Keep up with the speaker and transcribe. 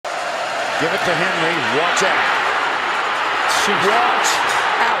Give it to Henry. Watch out. Watch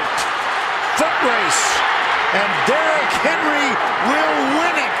out. Foot race. And Derrick Henry will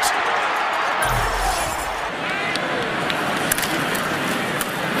win it.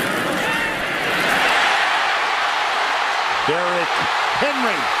 Derrick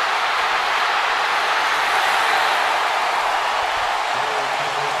Henry.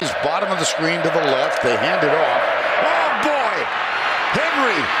 His bottom of the screen to the left. They hand it off. Oh, boy.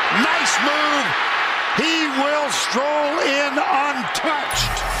 Henry, nice move. He will stroll in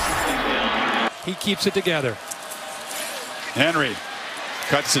untouched. He keeps it together. Henry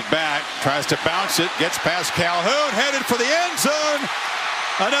cuts it back, tries to bounce it, gets past Calhoun, headed for the end zone.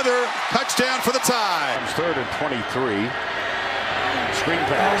 Another touchdown for the tie. 3rd and 23. Screen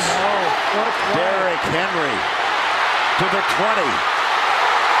pass. Oh, no. Derrick Henry to the 20.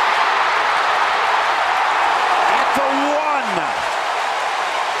 At the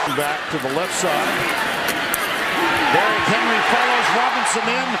 1. Back to the left side. Derrick Henry follows Robinson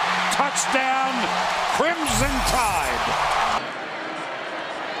in. Touchdown, Crimson Tide.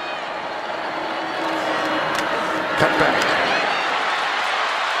 Cut back.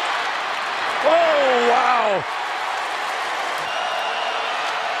 Oh, wow.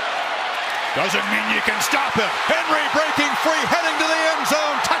 Doesn't mean you can stop him. Henry breaking free, heading to the end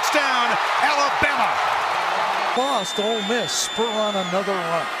zone. Touchdown, Alabama. Lost Ole Miss, spur on another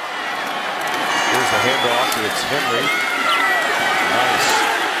run. Here's the handoff. It's Henry. Nice.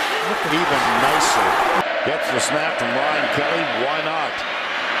 Even nicer. Gets the snap from Ryan Kelly. Why not?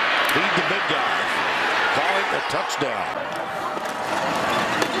 Feed the big guy. Call it a touchdown.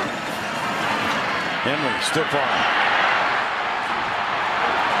 Henry, stiff arm.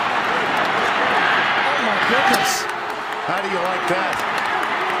 Oh my goodness. How do you like that?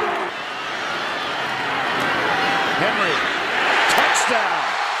 Henry, touchdown,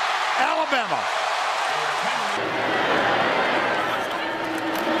 Alabama.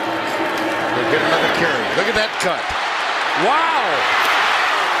 They get another carry. Look at that cut. Wow.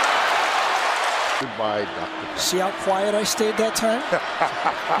 Goodbye, Dr. See how quiet I stayed that time?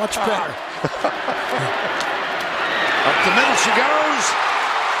 Much better. Up the middle she goes.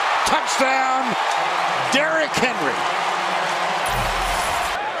 Touchdown, Derrick Henry.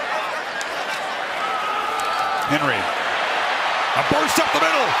 Henry. A burst up the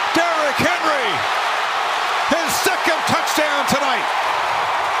middle. Derrick Henry. His second touchdown tonight.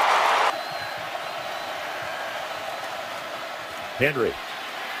 Henry.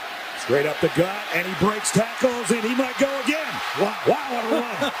 Straight up the gut, and he breaks tackles, and he might go again. Wow, what a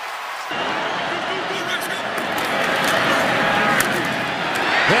run.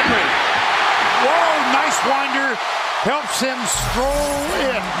 Henry. Whoa, nice winder. Helps him stroll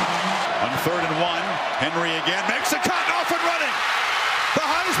in. On 3rd and 1, Henry again makes a cut, off and running. The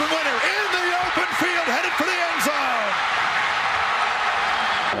Heisman winner in the open field, headed for the end zone.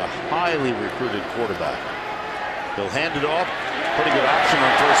 A highly recruited quarterback. He'll hand it off. Pretty good option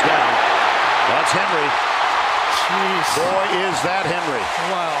on 1st down. That's Henry. Jeez. Boy, is that Henry.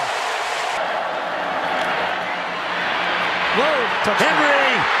 Wow. Whoa, touchdown.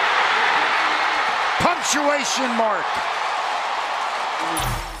 Henry! Punctuation mark.